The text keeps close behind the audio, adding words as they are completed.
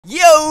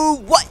Yo,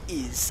 what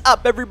is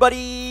up,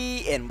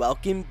 everybody? And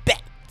welcome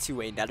back to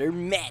another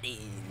Madden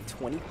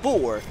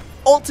 24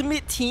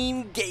 Ultimate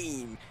Team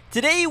game.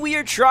 Today we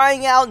are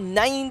trying out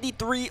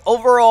 93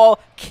 overall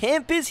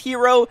campus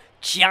hero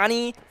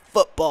Johnny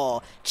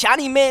Football.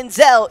 Johnny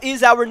Manziel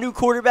is our new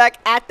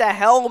quarterback at the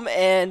helm,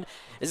 and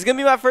this is going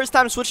to be my first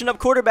time switching up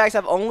quarterbacks.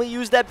 I've only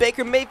used that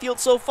Baker Mayfield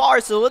so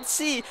far, so let's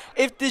see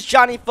if this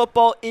Johnny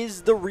Football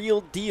is the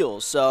real deal.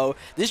 So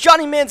this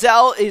Johnny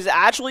Manziel is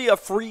actually a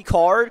free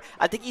card.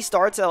 I think he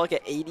starts at like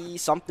an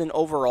 80-something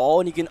overall,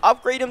 and you can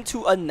upgrade him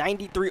to a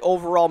 93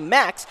 overall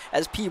max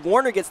as P.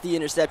 Warner gets the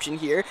interception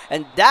here,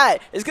 and that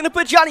is going to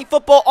put Johnny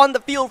Football on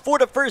the field for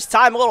the first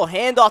time. A little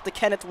handoff to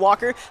Kenneth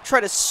Walker, try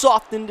to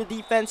soften the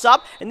defense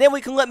up, and then we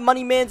can let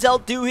Money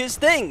Manziel do his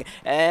thing.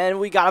 And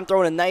we got him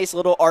throwing a nice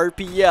little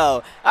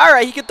RPO.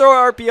 Alright, he can throw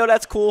an RPO,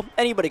 that's cool.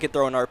 Anybody can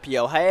throw an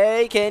RPO.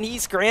 Hey, can he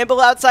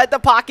scramble outside the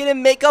pocket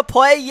and make a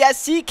play?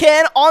 Yes, he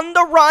can. On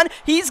the run,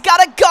 he's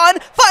got a gun,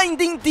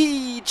 finding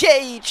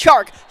DJ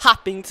Chark,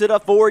 hopping to the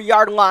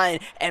 4-yard line.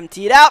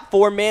 Empty it out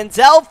for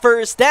Manziel,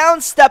 first down,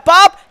 step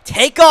up,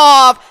 take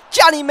off.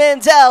 Johnny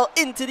Manziel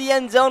into the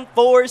end zone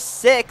for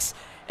 6.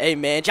 Hey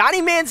man,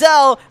 Johnny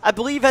Manziel, I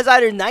believe, has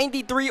either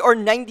 93 or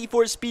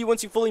 94 speed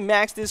once you fully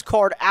max this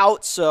card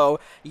out, so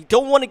you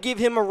don't want to give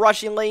him a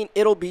rushing lane.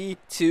 It'll be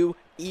too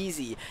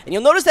easy. And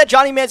you'll notice that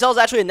Johnny Manziel is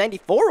actually a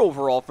 94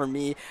 overall for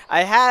me.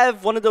 I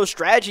have one of those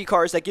strategy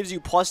cards that gives you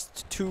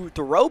 +2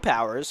 throw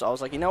power, so I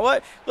was like, you know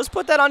what? Let's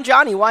put that on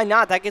Johnny. Why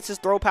not? That gets his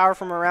throw power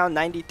from around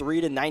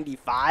 93 to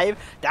 95.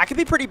 That could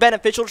be pretty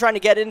beneficial trying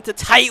to get into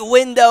tight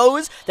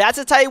windows. That's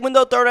a tight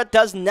window throw that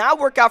does not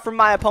work out for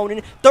my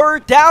opponent.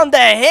 Third down, the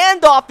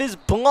handoff is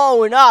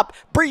blowing up.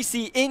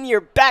 Breesy in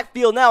your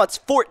backfield. Now it's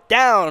 4th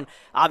down.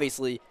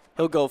 Obviously,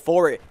 he'll go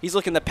for it. He's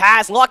looking to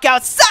pass, lock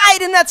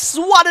outside, and that's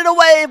swatted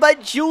away by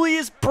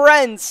Julius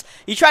Brents.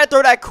 He tried to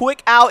throw that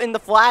quick out in the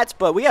flats,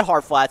 but we had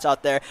hard flats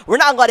out there. We're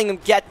not letting him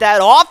get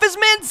that off as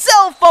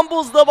Manziel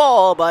fumbles the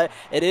ball, but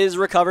it is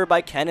recovered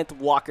by Kenneth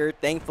Walker,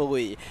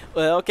 thankfully.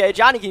 Well, okay,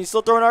 Johnny, can you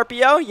still throw an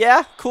RPO?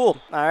 Yeah? Cool.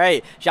 All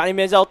right. Johnny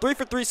Manziel, 3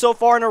 for 3 so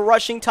far in a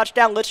rushing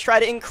touchdown. Let's try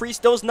to increase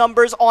those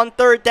numbers on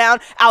 3rd down.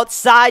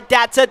 Outside,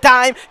 that's a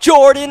dime.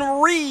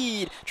 Jordan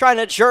Reed trying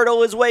to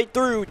journal his way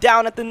through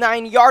down at the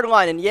 9-yard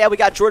line, and yeah, we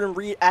got Jordan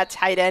Reed at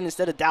tight end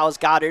instead of Dallas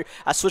Goedert.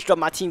 I switched up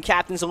my team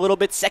captains a little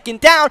bit. 2nd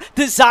down,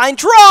 design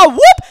draw.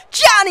 Whoop!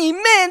 Johnny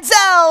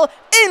Manziel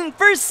in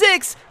for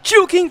 6,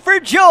 juking for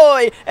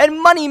joy.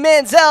 And Money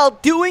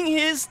Manziel doing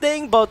his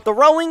thing, both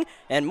throwing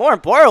and, more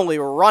importantly,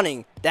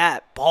 running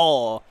that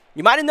ball.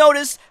 You might have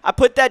noticed I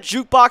put that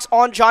jukebox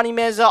on Johnny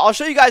Manziel. I'll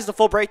show you guys the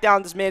full breakdown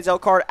of this Manziel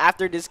card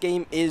after this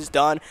game is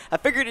done. I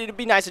figured it'd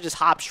be nice to just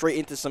hop straight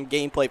into some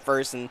gameplay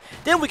first, and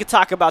then we could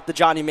talk about the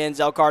Johnny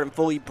Manziel card and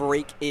fully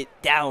break it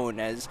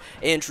down. As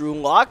Andrew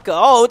Luck,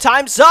 oh,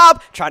 time's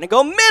up, trying to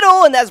go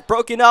middle, and that's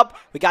broken up.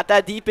 We got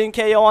that deep in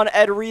KO on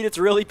Ed Reed. It's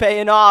really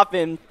paying off,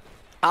 and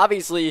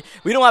obviously,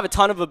 we don't have a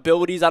ton of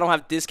abilities. I don't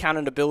have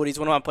discounted abilities.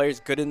 One of my players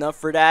good enough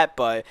for that.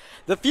 But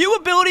the few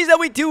abilities that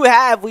we do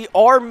have, we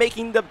are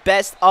making the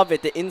best of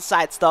it. The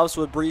inside stuffs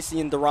with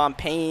Breesy and Deron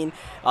Payne,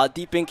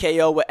 deep in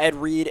KO with Ed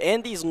Reed,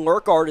 and these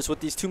lurk artists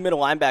with these 2 middle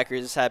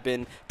linebackers have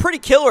been pretty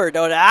killer.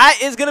 Though that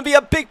is going to be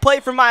a big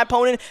play for my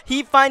opponent.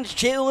 He finds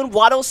Jalen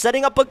Waddle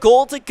setting up a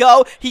goal to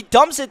go. He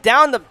dumps it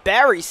down to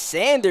Barry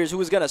Sanders,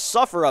 who is going to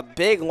suffer a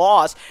big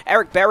loss.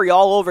 Eric Berry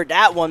all over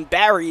that one.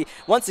 Barry,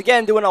 once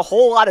again, doing a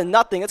whole lot of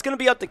nothing. It's going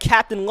to be up to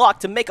Captain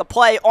Luck to make a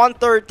play on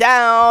 3rd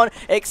down.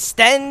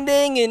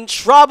 Extending, in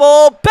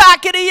trouble.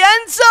 Back in the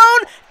end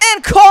zone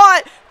and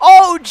caught.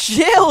 Oh,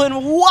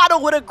 Jalen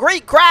Waddle with a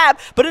great grab,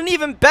 but an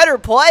even better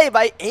play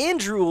by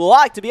Andrew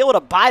Luck to be able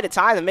to buy the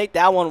time to make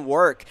that one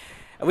work.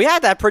 We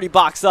had that pretty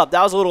boxed up.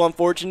 That was a little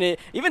unfortunate.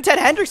 Even Ted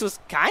Hendricks was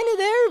kind of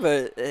there,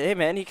 but hey,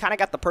 man, he kind of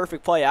got the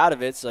perfect play out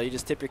of it, so you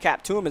just tip your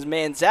cap to him as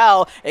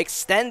Manziel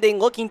extending,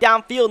 looking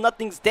downfield,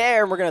 nothing's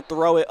there, and we're going to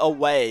throw it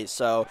away.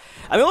 So,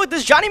 I mean, look,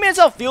 this Johnny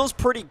Manziel feels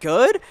pretty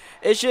good.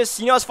 It's just,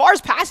 you know, as far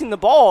as passing the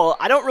ball,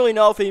 I don't really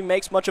know if he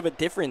makes much of a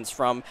difference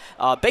from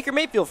Baker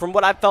Mayfield from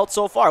what I've felt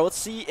so far. Let's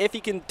see if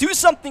he can do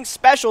something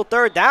special.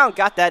 3rd down,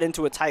 got that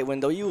into a tight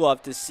window. You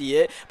love to see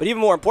it. But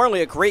even more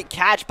importantly, a great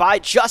catch by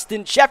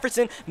Justin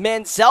Jefferson.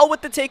 Manziel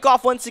with the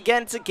takeoff once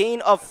again. It's a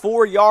gain of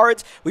 4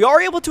 yards. We are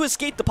able to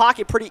escape the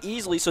pocket pretty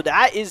easily, so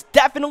that is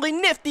definitely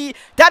nifty.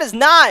 That is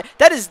not.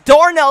 That is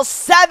Darnell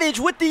Savage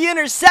with the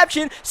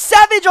interception.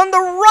 Savage on the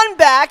run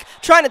back,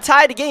 trying to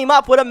tie the game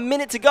up with a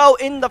minute to go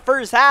in the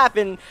first half,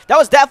 and that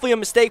was definitely a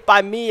mistake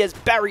by me as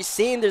Barry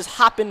Sanders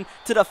hopping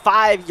to the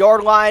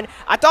 5-yard line.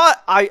 I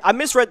thought I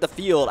misread the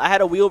field. I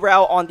had a wheel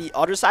route on the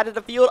other side of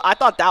the field. I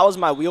thought that was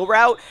my wheel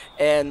route,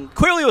 and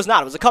clearly it was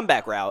not. It was a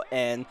comeback route,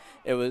 and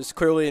it was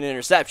clearly an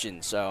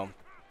interception. So,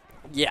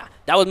 yeah,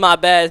 That was my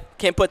bad.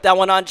 Can't put that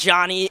one on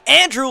Johnny.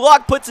 Andrew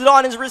Luck puts it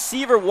on his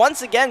receiver.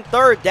 Once again,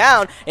 third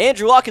down.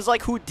 Andrew Luck is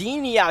like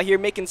Houdini out here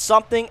making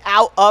something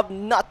out of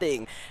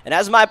nothing. And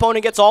as my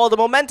opponent gets all of the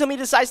momentum, he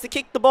decides to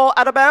kick the ball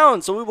out of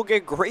bounds. So we will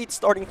get great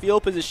starting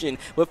field position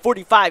with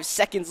 45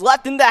 seconds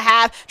left in the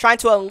half, trying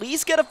to at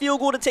least get a field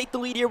goal to take the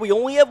lead here. We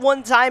only have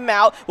one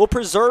timeout. We'll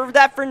preserve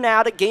that for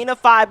now to gain a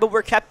 5, but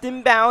we're kept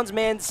in bounds.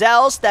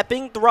 Manziel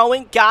stepping,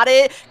 throwing, got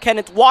it.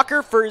 Kenneth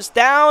Walker, first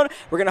down.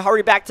 We're going to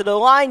hurry back to the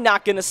line,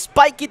 not going to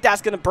spike it.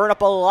 That's going to burn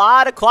up a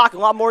lot of clock, a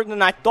lot more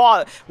than I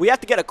thought. We have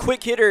to get a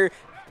quick hitter,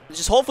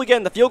 just hopefully get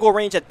in the field goal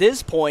range at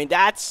this point.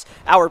 That's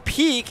our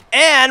peak,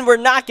 and we're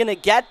not going to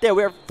get there.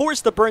 We're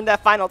forced to burn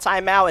that final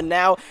timeout, and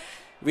now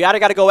we either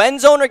got to go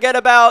end zone or get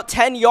about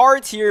 10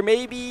 yards here,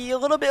 maybe a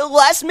little bit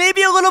less,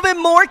 maybe a little bit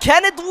more.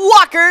 Kenneth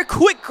Walker,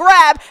 quick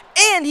grab,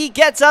 and he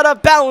gets out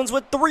of bounds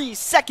with 3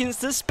 seconds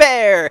to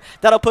spare.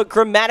 That'll put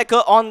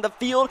Grammatica on the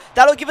field.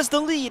 That'll give us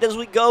the lead as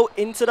we go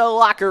into the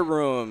locker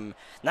room.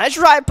 Nice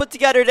drive put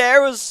together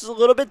there. It was a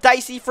little bit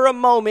dicey for a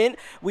moment.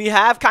 We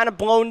have kind of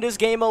blown this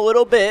game a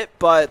little bit,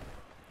 but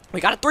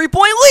we got a 3-point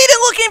lead and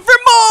looking for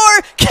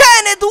more.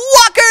 Kenneth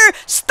Walker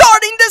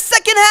starting the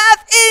second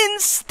half in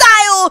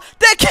style.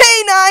 The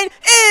K9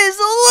 is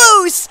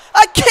loose.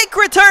 A kick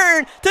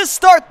return to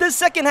start the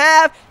second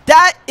half.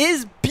 That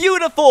is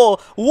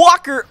beautiful.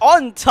 Walker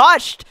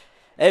untouched.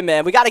 Hey,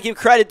 man, we got to give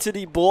credit to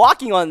the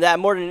blocking on that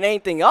more than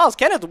anything else.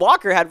 Kenneth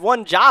Walker had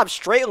one job,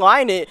 straight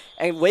line it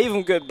and wave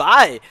him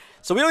goodbye.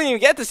 So we don't even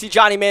get to see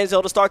Johnny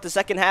Manziel to start the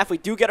second half. We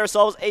do get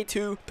ourselves a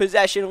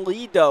 2-possession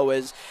lead, though,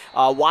 as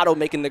Waddle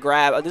making the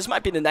grab. This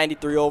might be the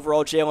 93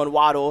 overall Jalen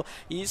Waddle.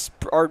 I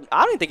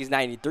don't even think he's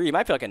 93. He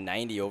might be like a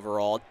 90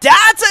 overall.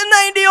 That's a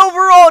 90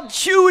 overall.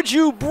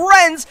 Juju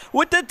Brents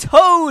with the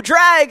toe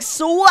drag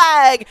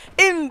swag.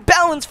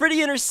 Imbalance for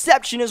the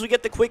interception as we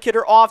get the quick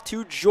hitter off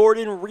to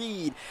Jordan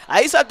Reed. I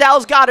used to have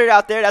Dallas Goedert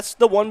out there. That's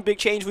the one big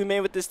change we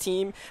made with this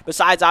team.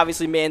 Besides,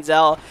 obviously,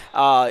 Manziel.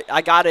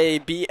 I got a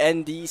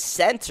BND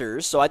center,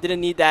 so I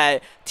didn't need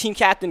that team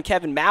captain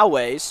Kevin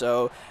Malway,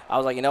 so I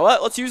was like, you know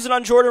what, let's use it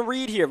on Jordan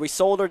Reed here. We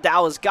sold our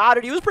Dallas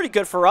Goedert. He was pretty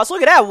good for us.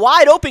 Look at that,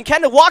 wide open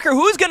Kenneth Walker.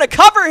 Who's going to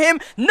cover him?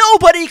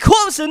 Nobody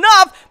close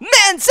enough.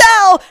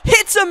 Manziel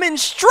hits him in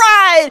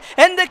stride,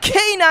 and the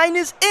K9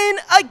 is in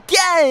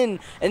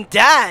again. And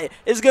that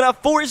is going to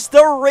force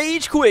the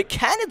rage quit.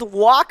 Kenneth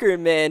Walker,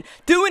 man,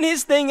 doing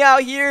his thing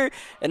out here,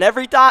 and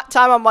every time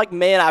I'm like,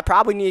 man, I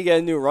probably need to get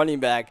a new running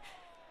back.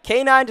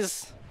 K9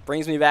 just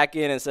brings me back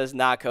in and says,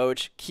 nah,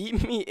 coach,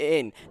 keep me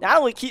in. Not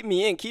only keep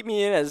me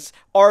in as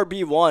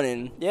RB1,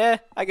 and yeah,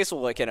 I guess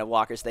we'll let Kenneth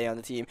Walker stay on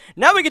the team.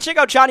 Now we can check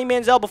out Johnny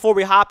Manziel before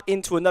we hop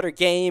into another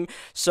game.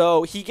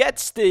 So he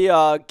gets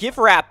the gift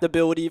wrapped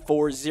ability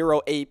for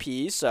 0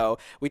 AP, so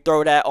we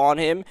throw that on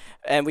him.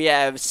 And we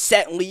have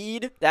set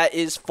lead, that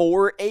is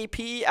 4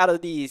 AP out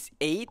of these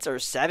 8 or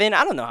 7.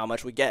 I don't know how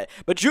much we get.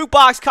 But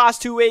jukebox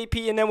costs 2 AP,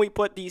 and then we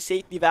put the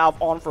safety valve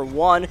on for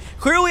 1.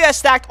 Clearly, I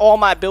stacked all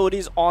my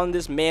abilities on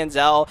this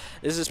Manziel.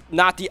 This is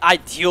not the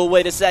ideal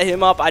way to set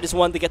him up. I just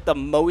wanted to get the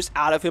most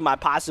out of him I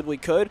possibly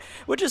could,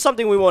 which is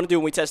something we want to do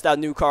when we test out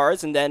new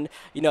cards. And then,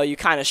 you know, you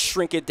kind of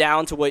shrink it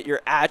down to what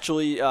you're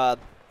actually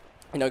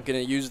going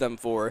to use them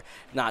for,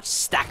 not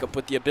stack up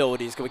with the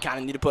abilities, because we kind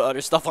of need to put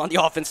other stuff on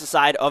the offensive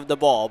side of the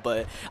ball.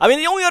 But, I mean,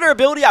 the only other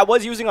ability I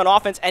was using on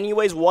offense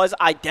anyways was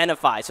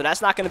Identify, so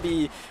that's not going to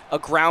be a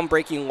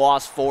groundbreaking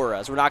loss for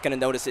us. We're not going to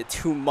notice it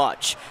too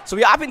much. So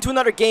we hop into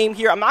another game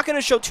here. I'm not going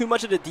to show too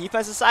much of the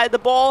defensive side of the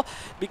ball,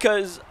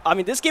 because, I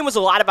mean, this game was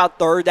a lot about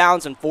third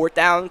downs and fourth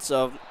downs,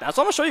 so that's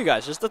what I'm going to show you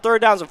guys, just the third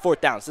downs and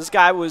fourth downs. This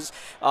guy was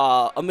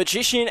a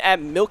magician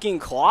at milking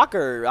clock,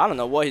 or I don't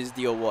know what his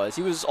deal was.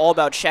 He was all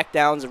about check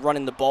downs and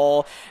running the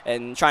ball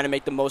and trying to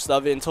make the most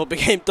of it until it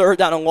became third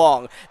down and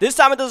long. This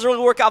time it doesn't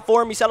really work out for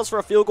him. He settles for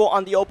a field goal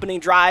on the opening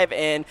drive,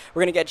 and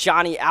we're going to get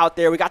Johnny out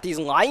there. We got these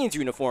Lions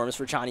uniforms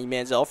for Johnny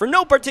Manziel. For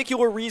no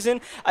particular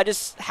reason, I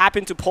just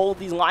happened to pull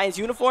these Lions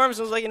uniforms.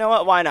 I was like, you know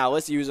what, why not?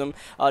 Let's use them.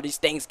 These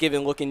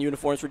Thanksgiving-looking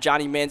uniforms for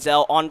Johnny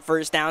Manziel on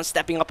first down,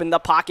 stepping up in the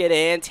pocket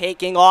and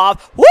taking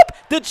off. Whoop!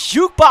 The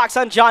jukebox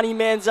on Johnny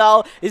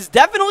Manziel is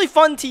definitely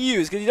fun to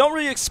use because you don't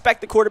really expect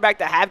the quarterback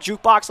to have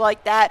jukebox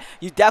like that.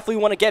 You definitely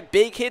want to get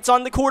big hits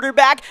on the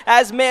quarterback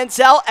as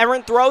Manziel,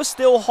 errant throw,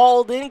 still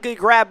hauled in. Good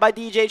grab by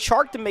DJ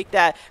Chark to make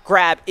that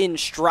grab in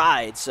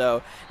stride.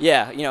 So,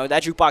 yeah, you know,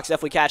 that jukebox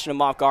definitely catching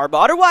him off guard. But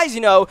otherwise, you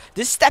know,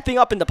 this stepping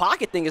up in the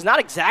pocket thing is not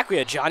exactly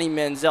a Johnny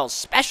Manziel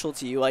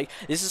specialty. Like,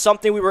 this is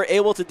something we were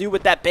able to do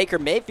with that Baker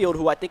Mayfield,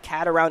 who I think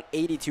had around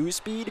 82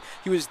 speed.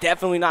 He was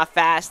definitely not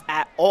fast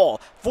at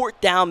all.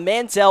 Fourth down,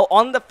 Manziel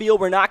on the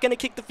field. We're not going to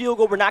kick the field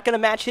goal. We're not going to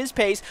match his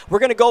pace. We're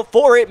going to go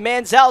for it.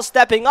 Manziel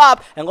stepping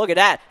up. And look at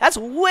that. That's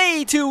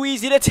way too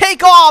easy to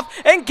take off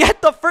and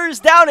get the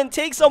first down and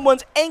take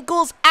someone's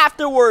ankles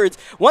afterwards.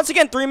 Once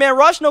again, 3-man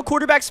rush, no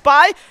quarterback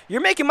spy.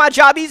 You're making my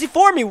job easy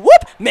for me.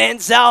 Whoop!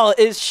 Manziel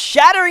is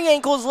shattering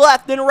ankles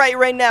left and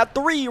right now.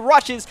 3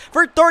 rushes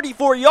for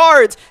 34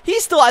 yards. He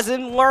still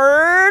hasn't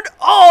learned.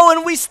 Oh,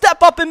 and we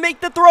step up and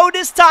make the throw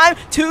this time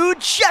to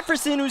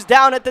Jefferson, who's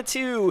down at the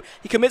 2.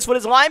 He commits with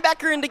his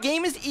linebacker in the game.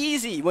 game is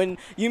easy when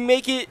you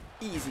make it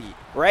easy,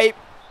 right?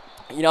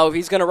 You know, if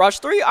he's going to rush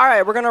 3, all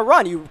right, we're going to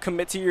run. You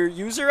commit to your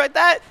user like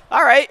that?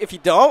 All right, if you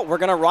don't, we're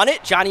going to run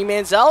it. Johnny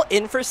Manziel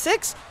in for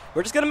 6.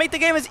 We're just going to make the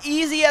game as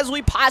easy as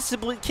we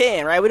possibly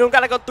can, right? We don't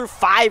got to go through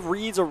 5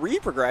 reads of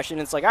read progression.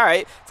 It's like, all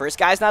right, first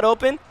guy's not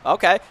open.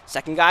 Okay.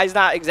 Second guy's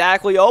not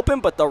exactly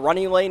open, but the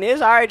running lane is.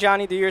 All right,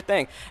 Johnny, do your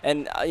thing.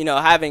 And, you know,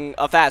 having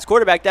a fast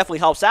quarterback definitely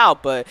helps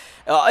out. But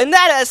in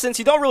that essence,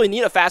 you don't really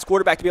need a fast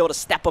quarterback to be able to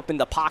step up in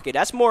the pocket.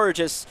 That's more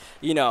just,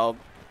 you know,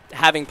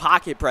 having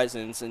pocket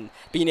presence and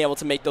being able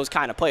to make those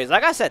kind of plays.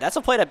 Like I said, that's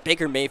a play that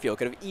Baker Mayfield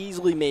could have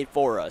easily made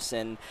for us.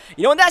 And,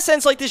 you know, in that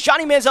sense, like this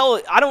Johnny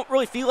Manziel, I don't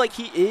really feel like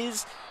he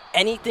is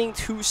anything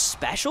too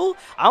special.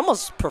 I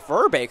almost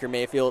prefer Baker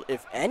Mayfield,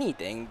 if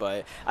anything.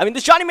 But, I mean,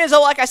 this Johnny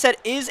Manziel, like I said,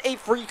 is a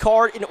free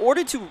card. In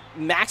order to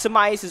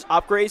maximize his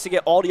upgrades, to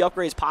get all the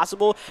upgrades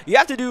possible, you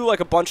have to do, like,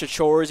 a bunch of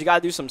chores. You got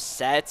to do some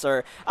sets,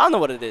 or I don't know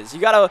what it is. You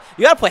gotta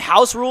play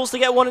house rules to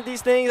get one of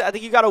these things. I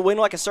think you got to win,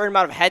 like, a certain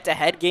amount of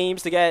head-to-head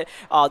games to get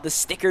the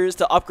stickers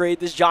to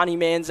upgrade this Johnny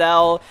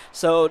Manziel.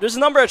 So, there's a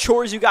number of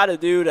chores you got to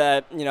do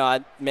that, you know,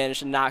 I managed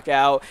to knock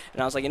out.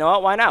 And I was like, you know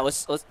what, why not?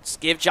 Let's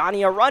give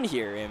Johnny a run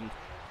here. And,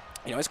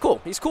 you know, it's cool.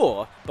 He's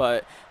cool.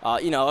 But,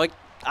 you know, like,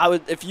 I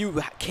would, if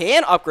you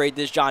can upgrade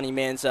this Johnny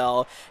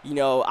Manziel, you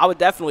know, I would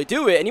definitely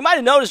do it. And you might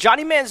have noticed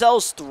Johnny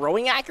Manziel's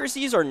throwing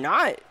accuracies are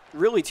not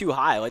really too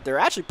high. Like, they're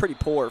actually pretty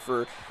poor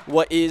for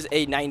what is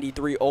a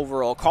 93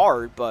 overall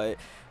card. But,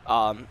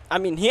 I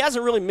mean, he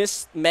hasn't really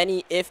missed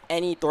many, if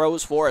any,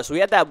 throws for us. We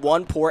had that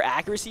one poor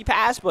accuracy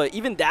pass, but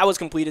even that was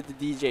completed to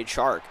DJ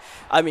Chark.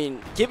 I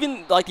mean,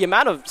 given, like, the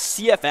amount of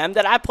CFM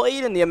that I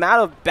played and the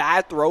amount of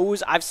bad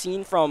throws I've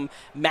seen from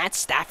Matt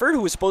Stafford,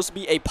 who was supposed to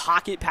be a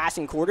pocket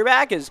passing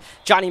quarterback, is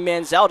Johnny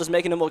Manziel just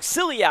making him look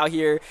silly out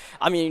here.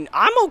 I mean,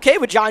 I'm okay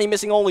with Johnny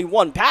missing only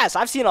one pass.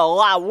 I've seen a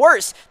lot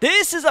worse.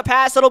 This is a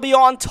pass that'll be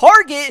on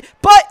target,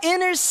 but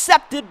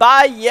intercepted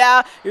by,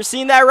 yeah, you're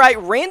seeing that right,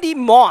 Randy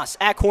Moss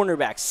at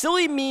cornerback.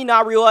 Silly me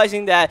not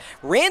realizing that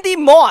Randy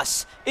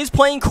Moss is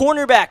playing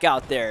cornerback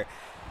out there.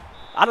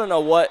 I don't know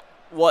what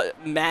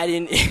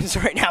Madden is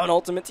right now in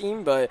Ultimate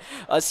Team, but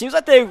it seems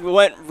like they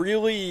went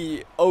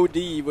really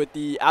OD with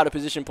the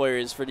out-of-position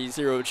players for the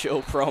Zero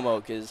Chill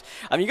promo, because,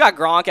 I mean, you got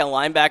Gronk and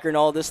linebacker and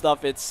all this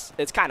stuff. It's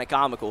kind of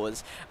comical.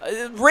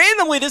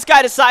 Randomly, this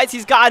guy decides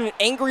he's got an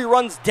Angry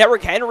Runs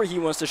Derrick Henry he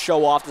wants to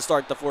show off to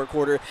start the fourth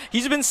quarter.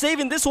 He's been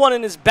saving this one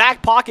in his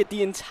back pocket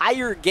the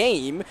entire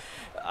game.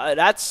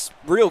 That's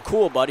real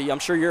cool, buddy. I'm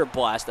sure you're a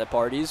blast at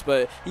parties,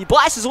 but he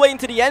blasts his way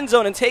into the end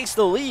zone and takes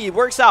the lead.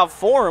 Works out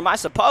for him, I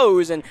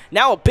suppose, and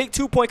now a big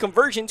 2-point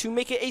conversion to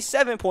make it a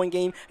 7-point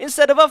game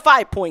instead of a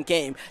 5-point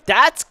game.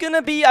 That's going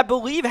to be, I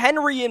believe,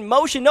 Henry in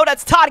motion. No,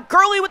 that's Todd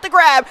Gurley with the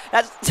grab.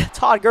 That's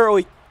Todd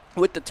Gurley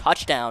with the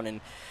touchdown,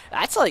 and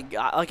that's like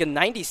a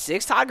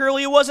 96 Todd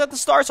Gurley it was at the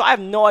start, so I have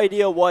no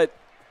idea what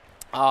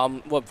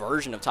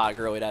version of Todd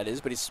Gurley that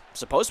is, but he's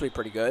supposed to be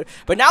pretty good.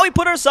 But now we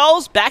put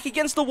ourselves back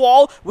against the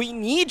wall. We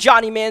need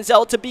Johnny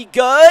Manziel to be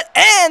good,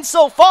 and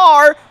so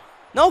far,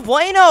 no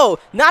bueno.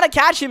 Not a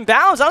catch in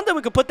bounds. I don't think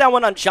we could put that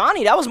one on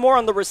Johnny. That was more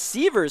on the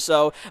receiver,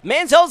 so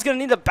Manziel's going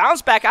to need to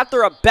bounce back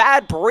after a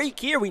bad break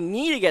here. We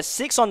need to get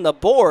 6 on the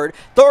board.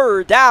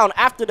 Third down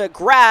after the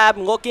grab.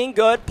 Looking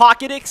good.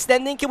 Pocket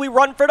extending. Can we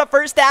run for the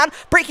first down?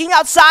 Breaking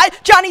outside.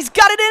 Johnny's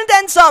got it in and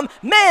then some.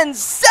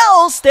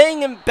 Manziel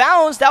staying in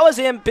bounds. That was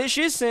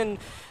ambitious and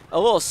a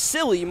little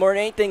silly more than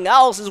anything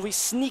else as we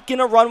sneak in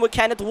a run with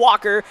Kenneth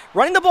Walker.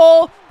 Running the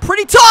ball,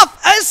 pretty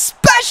tough,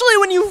 especially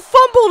when you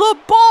fumble the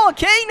ball.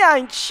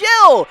 K9,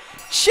 chill.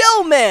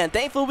 Chill, man.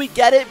 Thankfully, we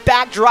get it.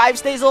 Back drive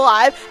stays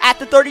alive at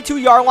the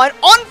 32-yard line.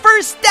 On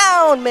first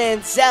down,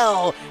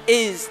 Manziel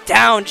is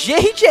down.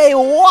 J.J.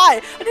 Watt. I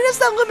think that's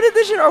that limited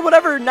edition or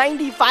whatever,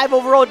 95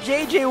 overall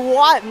J.J.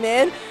 Watt,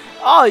 man.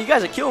 Oh, you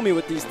guys are killing me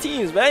with these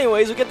teams. But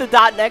anyways, we get the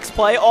dot next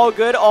play. All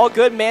good, all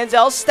good.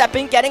 Manziel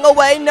stepping, getting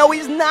away. No,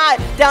 he's not.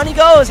 Down he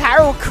goes.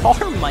 Harold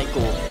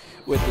Carmichael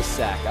with the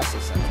sack. That's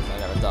a sentence I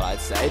never thought I'd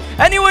say.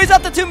 Anyways,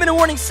 at the 2-minute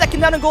warning,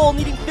 second down and goal,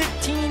 needing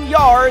 15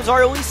 yards,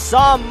 or at least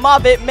some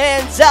of it.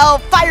 Manziel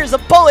fires a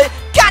bullet.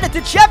 Got it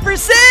to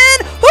Jefferson,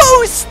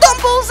 who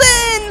stumbles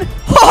in.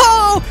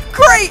 Oh,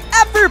 great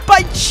effort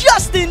by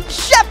Justin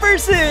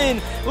Jefferson.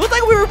 It looked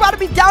like we were about to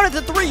be down at the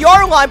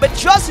 3-yard line, but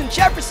Justin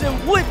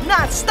Jefferson would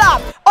not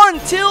stop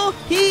until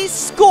he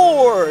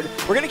scored.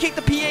 We're going to kick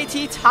the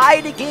PAT,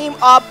 tie the game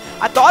up.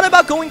 I thought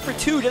about going for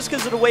 2 just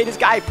because of the way this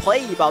guy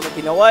played, but I was like,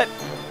 you know what?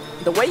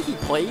 The way he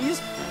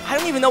plays, I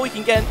don't even know we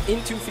can get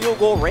into field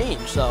goal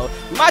range, so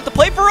we might have to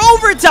play for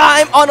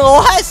overtime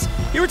unless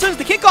he returns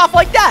the kickoff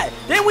like that.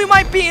 Then we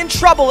might be in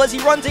trouble as he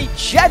runs a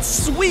jet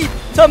sweep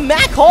to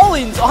Mac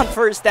Hollins on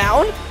first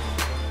down.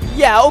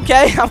 Yeah,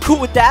 okay, I'm cool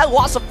with that.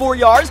 Loss of 4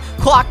 yards.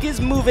 Clock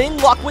is moving.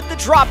 Luck with the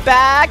drop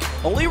back.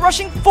 Only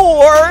rushing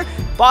 4.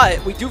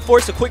 but we do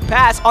force a quick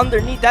pass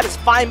underneath. That is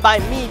fine by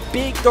me.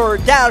 Big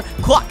third down.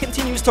 Clock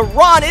continues to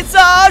run. It's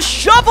a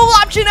shuffle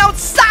option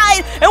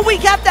outside, and we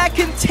got that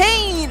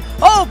contained.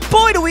 Oh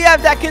boy, do we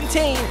have that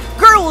contained.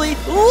 Gurley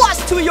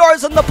lost 2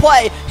 yards on the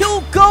play.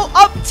 He'll go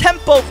up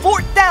tempo.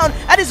 4th down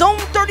at his own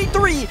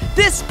 33.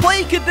 This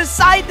play could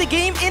decide the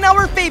game in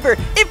our favor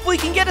if we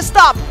can get a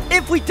stop.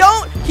 If we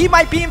don't, he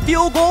might be in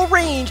field goal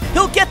range.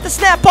 He'll get the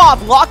snap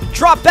off. Lock,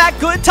 drop back,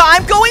 good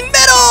time, going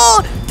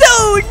middle.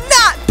 Do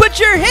not put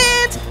your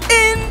hands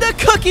in the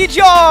cookie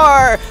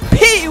jar.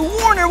 P.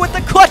 Warner with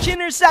the clutch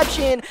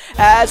interception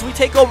as we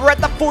take over at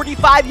the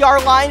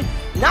 45-yard line.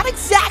 Not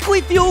exactly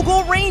field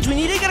goal range. We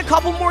need to get a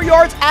couple more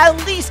yards at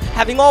least.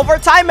 Having all of our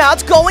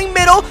timeouts, going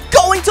middle,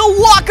 going to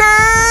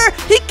Walker.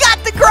 He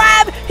got the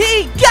grab.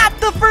 He got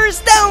the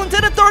first down to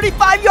the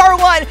 35-yard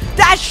line.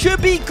 That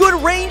should be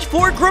good range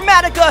for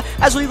Gramatica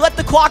as we let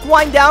the clock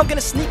wind down.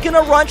 Gonna sneak in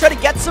a run, try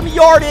to get some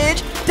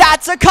yardage.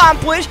 That's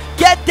accomplished.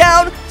 Get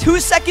down, 2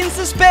 seconds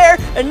to spare,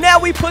 and now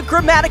we put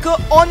Gramatica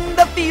on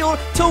the field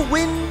to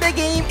win the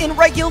game in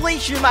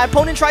regulation. My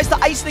opponent tries to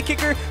ice the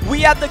kicker.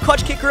 We have the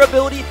clutch kicker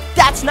ability.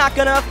 That's not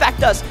gonna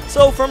affect us.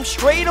 So from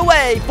straight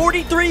away,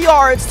 43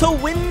 yards to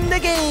win the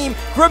game.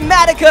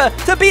 Gramatica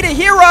to be the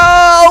hero,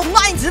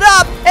 lines it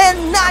up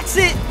and knocks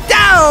it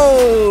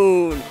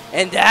down.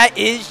 And that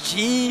is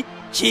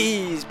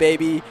GG's,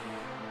 baby.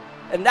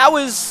 And that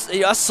was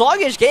a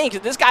sluggish game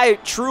because this guy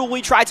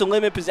truly tried to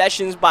limit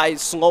possessions by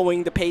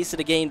slowing the pace of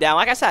the game down.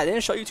 Like I said, I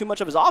didn't show you too much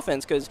of his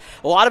offense because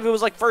a lot of it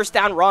was like first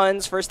down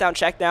runs, first down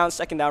check down,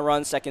 second down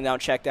runs, second down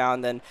check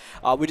down. Then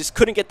we just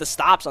couldn't get the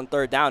stops on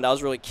 3rd down. That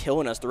was really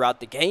killing us throughout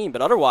the game.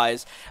 But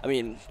otherwise, I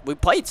mean, we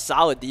played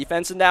solid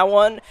defense in that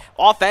one.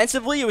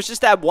 Offensively, it was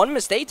just that one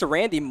mistake to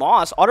Randy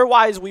Moss.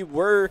 Otherwise, we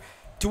were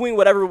doing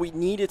whatever we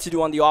needed to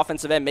do on the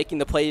offensive end, making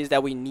the plays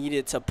that we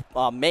needed to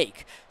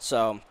make.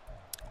 So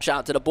shout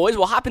out to the boys.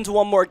 We'll hop into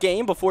one more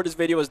game before this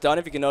video is done.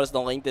 If you can notice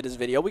the length of this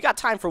video, we got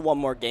time for one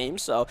more game,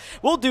 so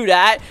we'll do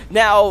that.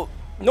 Now,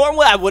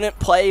 normally I wouldn't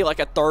play like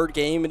a 3rd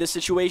game in this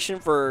situation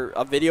for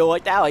a video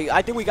like that. Like,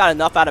 I think we got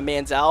enough out of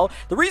Manziel.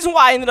 The reason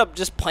why I ended up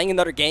just playing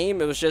another game,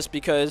 it was just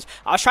because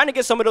I was trying to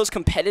get some of those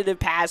competitive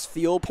pass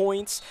field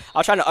points. I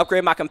was trying to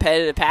upgrade my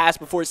competitive pass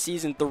before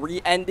Season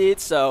 3 ended,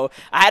 so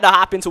I had to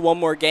hop into one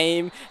more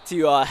game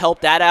to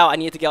help that out. I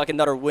needed to get like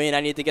another win. I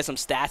needed to get some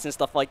stats and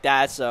stuff like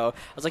that, so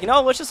I was like, you know,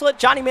 let's just let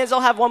Johnny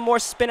Manziel have one more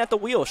spin at the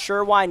wheel.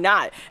 Sure, why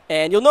not?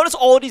 And you'll notice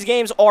all of these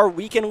games are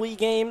weekend league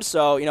games,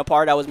 so, you know,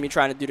 part of that was me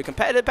trying to do the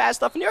competitive pass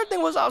stuff. And the other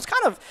thing was I was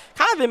kind of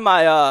in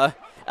my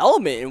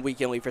element in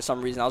weekend league for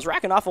some reason. I was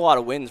racking off a lot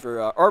of wins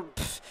for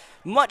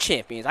MUT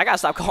Champions. I gotta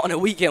stop calling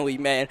it weekend league,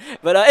 man.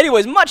 But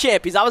anyways, MUT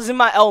Champions. I was in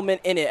my element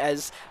in it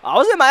as I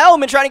was in my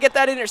element trying to get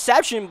that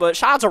interception. But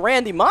shout out to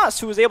Randy Moss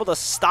who was able to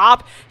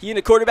stop. He and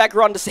the quarterback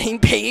were on the same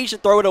page to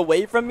throw it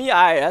away from me.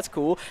 All right, that's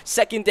cool.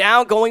 2nd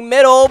down, going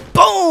middle.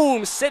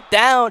 Boom! Sit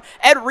down.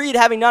 Ed Reed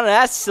having none of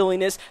that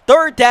silliness.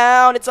 3rd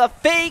down. It's a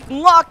fake.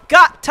 Luck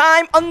got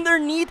time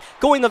underneath.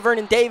 Going to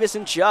Vernon Davis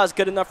and just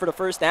good enough for the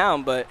 1st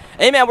down. But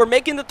hey, man, we're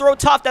making the throw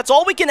tough. That's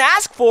all we can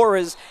ask for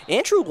is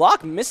Andrew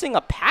Luck missing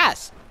a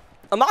pass.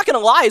 I'm not going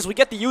to lie, as we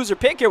get the user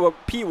pick here with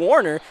P.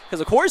 Warner, because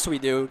of course we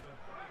do.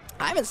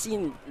 I haven't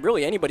seen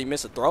really anybody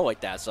miss a throw like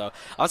that, so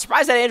I'm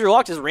surprised that Andrew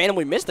Luck just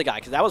randomly missed the guy,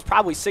 because that was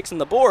probably 6 on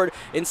the board.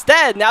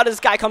 Instead, now this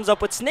guy comes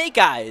up with snake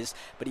eyes,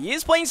 but he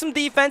is playing some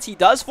defense. He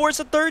does force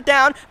a 3rd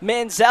down.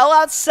 Manziel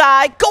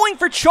outside, going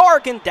for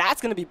Chark, and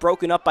that's going to be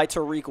broken up by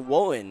Tariq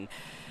Woolen.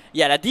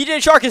 Yeah, that DJ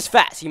Chark is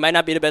fast. He might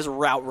not be the best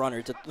route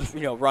runner to,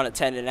 you know, run a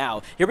 10 and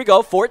out. Here we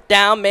go, 4th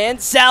down.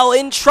 Manziel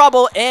in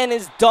trouble and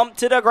is dumped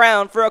to the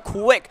ground for a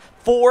quick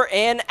 4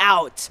 and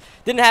out.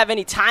 Didn't have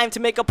any time to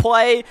make a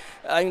play.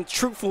 I mean,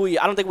 truthfully,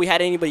 I don't think we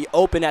had anybody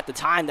open at the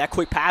time. That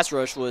quick pass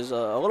rush was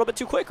a little bit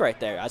too quick right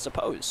there, I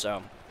suppose.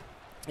 So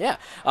yeah,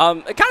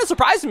 it kind of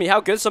surprised me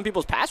how good some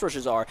people's pass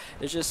rushes are.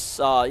 It's just,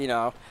 you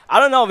know, I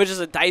don't know if it's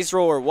just a dice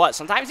roll or what.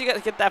 Sometimes you got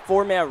to get that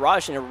 4-man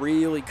rush and it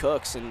really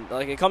cooks, and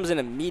like it comes in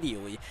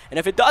immediately. And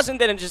if it doesn't,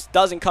 then it just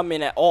doesn't come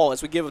in at all,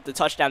 as we give up the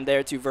touchdown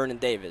there to Vernon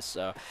Davis.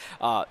 So,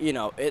 you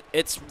know,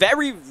 it's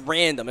very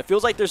random. It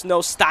feels like there's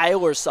no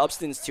style or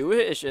substance to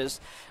it. It's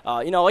just,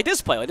 you know, like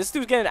this play. Like this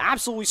dude's getting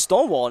absolutely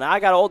stonewalled. Now I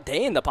got all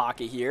day in the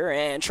pocket here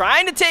and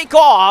trying to take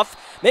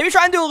off. Maybe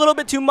trying to do a little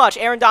bit too much.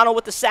 Aaron Donald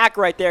with the sack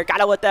right there. Got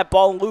to let that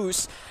ball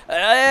loose.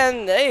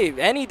 And hey,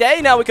 any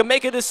day now we can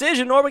make a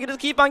decision, or we can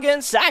just keep on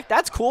getting sacked.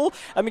 That's cool.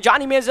 I mean,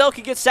 Johnny Manziel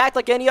could get sacked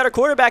like any other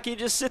quarterback. You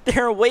just sit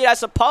there and wait, I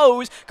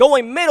suppose.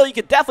 Going middle, you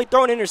could definitely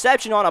throw an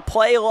interception on a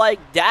play like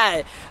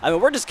that. I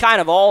mean, we're just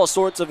kind of all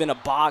sorts of in a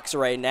box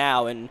right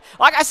now. And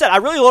like I said, I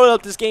really loaded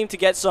up this game to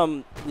get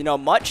some, you know,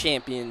 MUT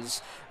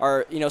Champions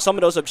some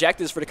of those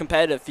objectives for the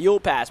competitive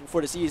field pass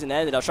before the season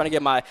ended. I was trying to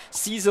get my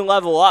season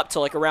level up to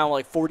like around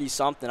like 40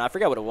 something. I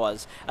forget what it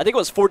was. I think it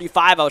was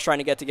 45. I was trying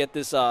to get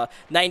this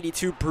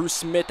 92 Bruce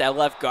Smith at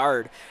left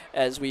guard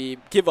as we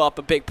give up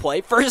a big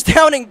play. First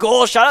down and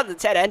goal. Shout out to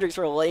Ted Hendricks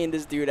for laying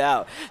this dude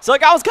out. So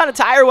like I was kind of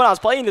tired when I was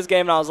playing this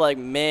game, and I was like,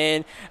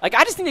 man, like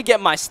I just need to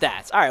get my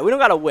stats. All right, we don't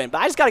gotta win, but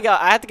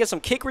I have to get some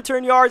kick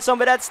return yards, some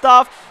of that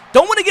stuff.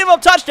 Don't want to give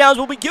up touchdowns.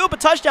 Will we give up a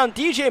touchdown?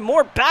 DJ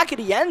Moore back at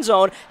the end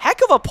zone.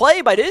 Heck of a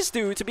play by this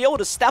dude to be able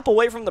to step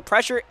away from the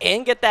pressure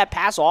and get that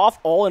pass off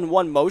all in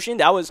one motion.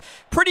 That was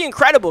pretty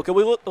incredible because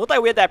we looked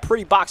like we had that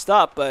pretty boxed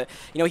up. But,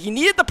 he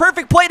needed the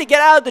perfect play to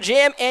get out of the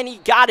jam, and he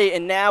got it.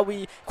 And now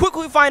we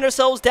quickly find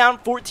ourselves down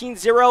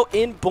 14-0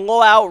 in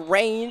blowout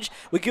range.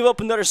 We give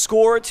up another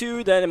score or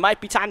two, then it might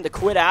be time to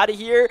quit out of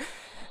here.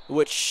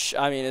 Which,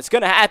 I mean, it's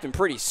going to happen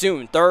pretty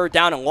soon. Third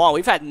down and long.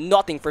 We've had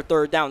nothing for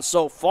third down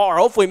so far.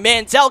 Hopefully,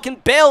 Manziel can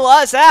bail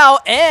us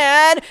out.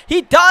 And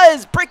he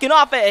does. Breaking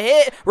off a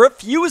hit.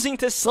 Refusing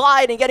to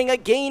slide and getting a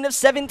gain of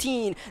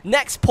 17.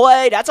 Next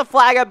play. That's a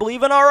flag, I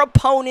believe, on our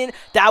opponent.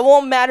 That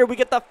won't matter. We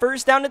get the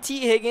first down to T.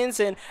 Higgins.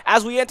 And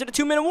as we enter the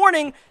 2-minute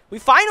warning, we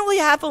finally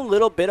have a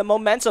little bit of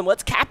momentum.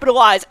 Let's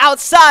capitalize.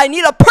 Outside.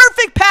 Need a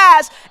perfect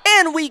pass.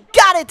 And we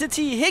got it to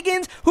T.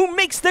 Higgins, who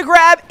makes the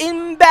grab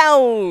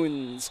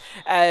inbounds.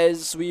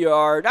 As we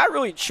are not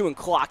really chewing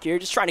clock here,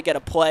 just trying to get a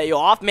play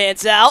off.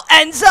 Manziel,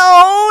 end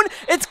zone.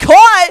 It's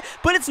caught,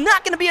 but it's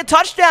not going to be a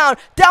touchdown.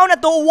 Down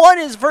at the 1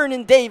 is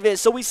Vernon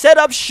Davis. So we set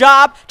up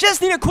shop.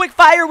 Just need a quick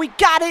fire. We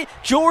got it.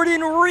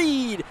 Jordan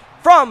Reed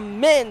from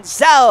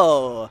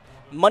Manziel.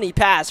 Money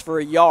pass for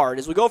a yard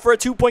as we go for a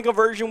 2-point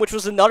conversion, which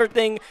was another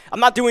thing.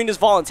 I'm not doing this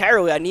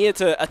voluntarily. I needed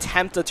to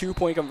attempt a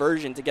 2-point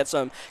conversion to get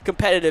some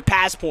competitive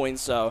pass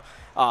points. So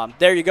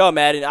there you go,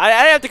 Madden. I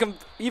didn't have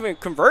to even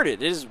convert it.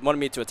 They just wanted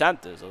me to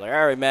attempt this. I was like,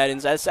 all right, Madden,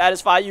 does that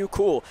satisfy you?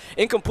 Cool.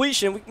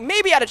 Incompletion. We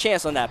maybe had a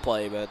chance on that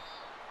play, but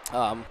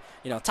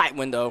tight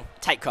window,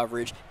 tight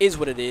coverage is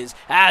what it is.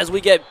 As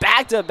we get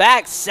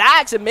back-to-back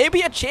sacks and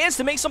maybe a chance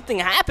to make something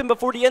happen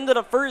before the end of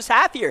the first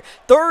half here.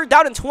 Third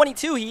down and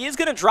 22. He is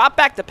going to drop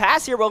back the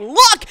pass here, but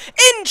look,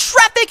 in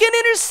traffic and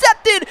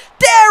intercepted.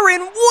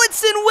 Darren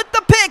Woodson with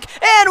the pick,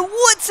 and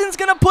Woodson's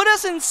going to put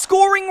us in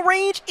scoring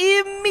range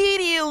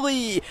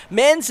immediately.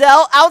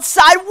 Manziel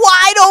outside,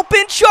 wide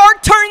open.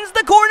 Chark turns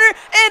the corner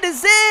and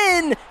is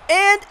in.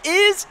 And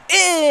is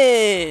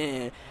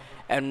in.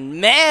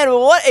 And man,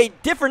 what a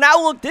different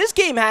outlook this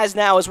game has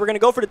now as we're going to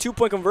go for the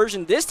 2-point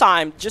conversion this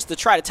time just to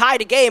try to tie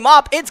the game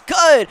up. It's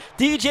good.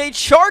 DJ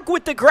Chark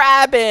with the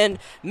grab, and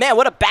man,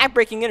 what a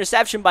backbreaking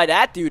interception by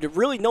that dude.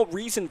 Really no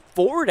reason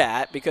for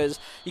that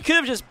because you could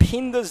have just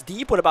pinned us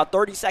deep with about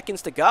 30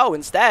 seconds to go.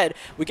 Instead,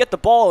 we get the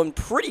ball in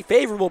pretty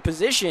favorable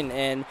position,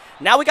 and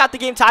now we got the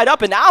game tied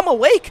up, and now I'm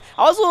awake.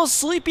 I was a little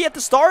sleepy at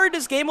the start of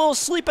this game, a little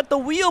sleep at the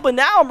wheel, but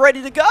now I'm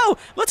ready to go.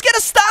 Let's get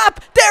a stop.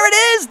 There it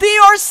is.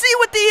 DRC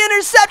with the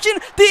interception.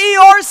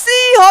 DRC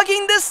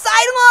hugging the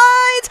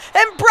sidelines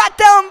and brought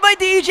down by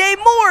DJ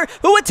Moore,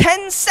 who with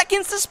 10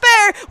 seconds to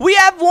spare, we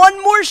have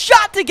one more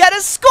shot to get a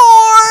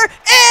score,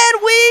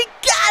 and we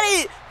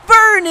got it.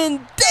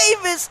 Vernon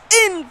Davis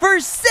in for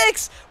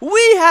 6.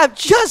 We have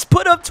just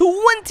put up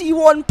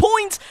 21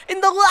 points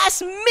in the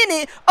last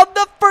minute of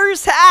the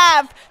first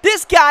half.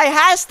 This guy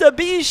has to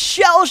be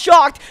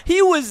shell-shocked.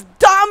 He was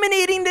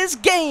dominating this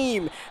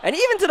game. And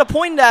even to the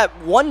point that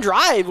one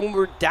drive when we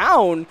were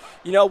down,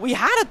 we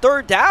had a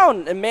third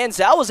down, and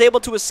Manziel was able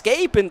to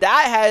escape, and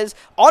that has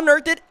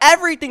unearthed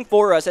everything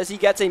for us as he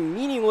gets a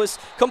meaningless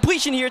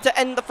completion here to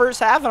end the first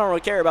half. I don't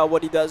really care about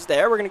what he does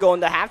there. We're going to go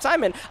into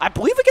halftime, and I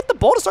believe we get the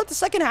ball to start the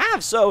second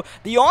half. So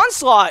the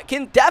onslaught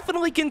can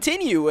definitely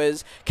continue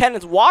as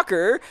Kenneth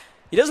Walker,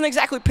 he doesn't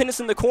exactly pin us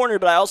in the corner,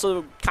 but I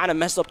also kind of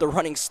messed up the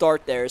running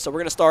start there. So we're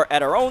going to start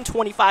at our own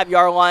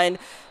 25-yard line.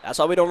 That's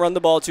why we don't run the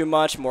ball too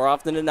much. More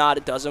often than not,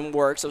 it doesn't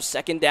work. So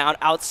second down,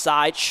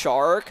 outside,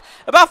 Chark.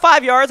 About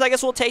 5 yards. I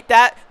guess we'll take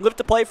that. Lift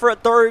the play for a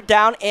third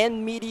down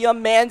and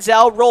medium.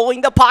 Manziel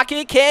rolling the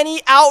pocket. Can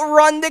he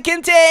outrun the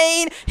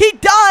contain? He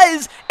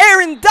does!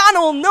 Aaron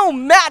Donald, no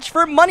match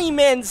for Money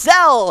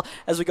Manziel.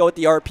 As we go with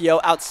the RPO,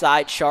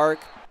 outside, Chark.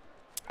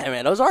 Hey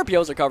man, those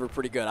RPOs are covered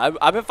pretty good.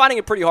 I've been finding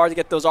it pretty hard to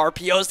get those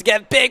RPOs to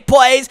get big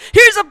plays.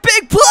 Here's a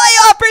big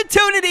play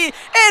opportunity,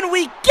 and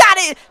we got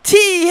it.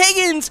 T.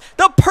 Higgins,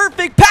 the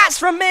perfect pass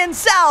from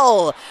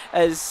Manziel.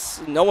 As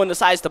no one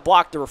decides to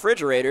block the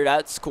refrigerator,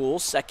 that's cool.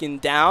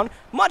 Second down,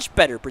 much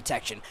better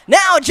protection.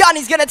 Now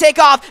Johnny's going to take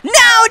off.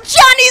 Now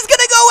Johnny's going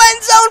to go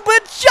end zone,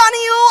 but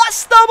Johnny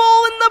lost the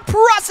ball in the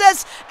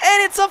process,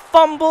 and it's a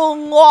fumble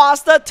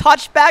lost, a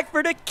touchback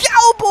for the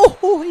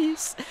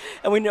Cowboys.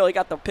 And we nearly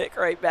got the pick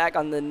right back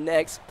on the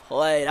next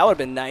play. That would have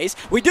been nice.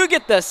 We do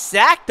get the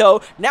sack,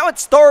 though. Now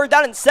it's third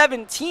down and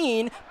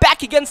 17.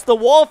 Back against the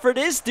wall for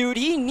this dude.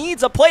 He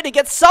needs a play to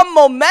get some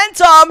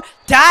momentum.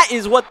 That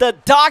is what the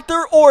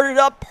doctor ordered.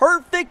 A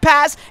perfect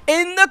pass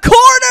in the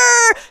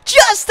corner.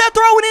 Just to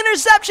throw an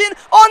interception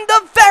on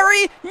the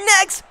very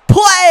next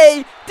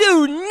play.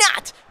 Do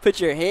not Put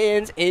your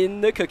hands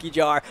in the cookie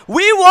jar.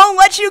 We won't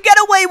let you get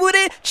away with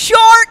it.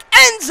 Shark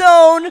end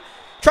zone.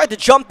 Tried to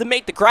jump to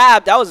make the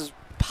grab. That was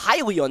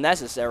highly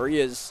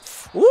unnecessary.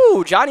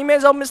 Ooh, Johnny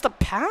Manziel missed a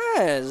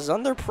pass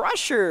under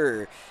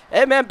pressure.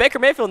 Hey, man, Baker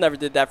Mayfield never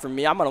did that for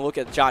me. I'm going to look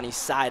at Johnny's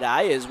side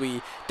eye as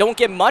we don't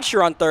get much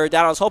here on third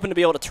down. I was hoping to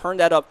be able to turn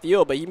that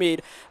upfield, but he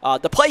made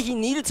the play he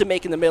needed to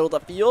make in the middle of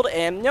the field.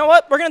 And you know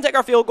what? We're going to take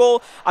our field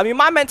goal. I mean,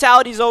 my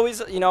mentality is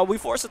always, you know, we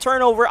force a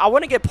turnover. I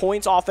want to get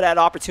points off of that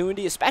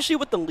opportunity, especially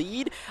with the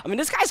lead. I mean,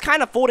 this guy's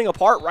kind of folding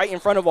apart right in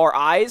front of our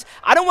eyes.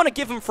 I don't want to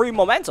give him free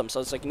momentum.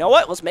 So it's like, you know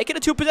what? Let's make it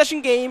a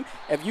two-possession game.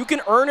 If you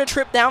can earn a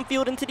trip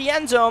downfield into the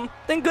end zone,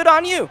 then good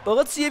on you. But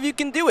let's see if you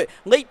can do it.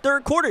 Late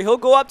third quarter, he'll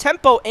go up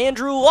tempo.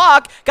 Andrew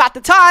Luck got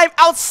the time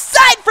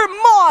outside for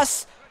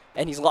Moss.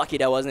 And he's lucky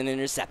that wasn't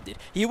intercepted.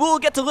 He will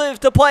get to live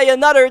to play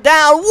another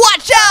down.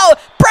 Watch out!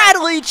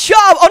 Bradley Chubb.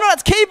 Oh, no,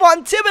 that's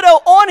Kayvon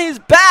Thibodeau on his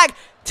back.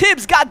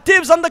 Tibbs got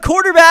dibs on the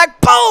quarterback.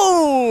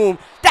 Boom!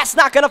 That's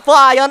not going to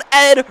fly on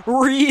Ed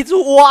Reed's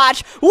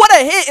watch. What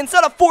a hit.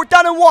 Instead of 4th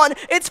down and 1,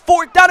 it's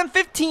 4th down and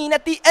 15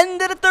 at the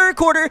end of the third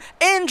quarter.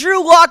 Andrew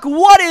Luck,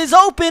 what is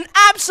open?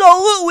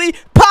 Absolutely,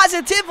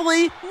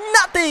 positively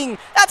nothing.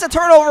 That's a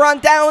turnover on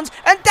downs,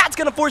 and that's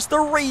going to force the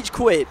rage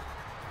quit.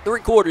 3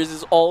 quarters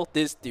is all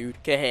this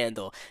dude can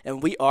handle.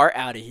 And we are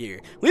out of here.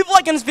 Leave a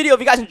like on this video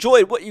if you guys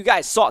enjoyed what you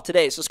guys saw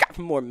today. Subscribe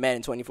for more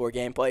Madden 24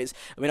 gameplays.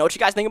 Let me know what you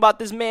guys think about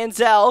this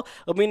Manziel.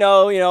 Let me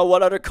know,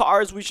 what other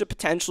cars we should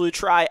potentially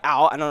try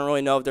out. I don't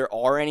really know if there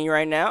are any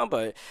right now,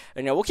 but,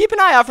 we'll keep an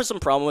eye out for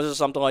some promos or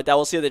something like that.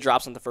 We'll see if they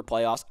drop something for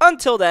playoffs.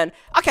 Until then,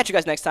 I'll catch you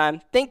guys next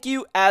time. Thank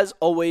you, as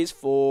always,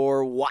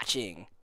 for watching.